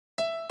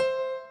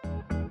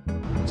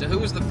So who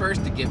was the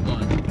first to get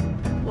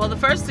one? Well, the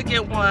first to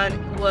get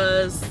one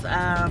was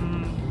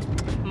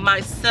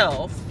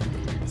myself.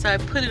 So I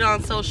put it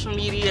on social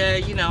media,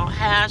 you know,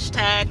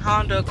 hashtag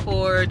Honda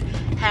Accord,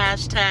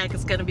 hashtag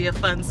it's gonna be a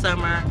fun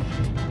summer,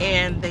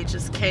 and they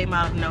just came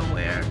out of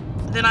nowhere.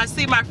 Then I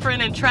see my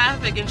friend in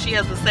traffic and she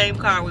has the same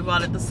car. We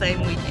bought it the same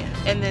weekend.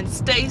 And then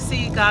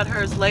Stacy got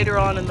hers later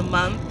on in the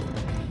month.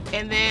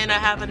 And then I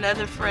have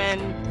another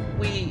friend.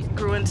 We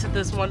grew into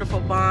this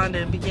wonderful bond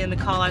and began to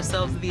call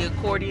ourselves the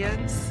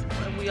Accordions.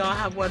 And we all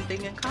have one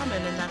thing in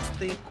common, and that's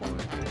the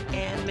Accord.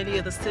 And many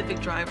of the Civic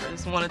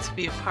drivers wanted to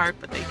be a part,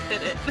 but they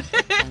couldn't.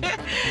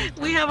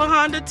 We have a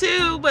Honda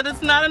too, but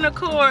it's not an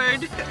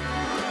Accord.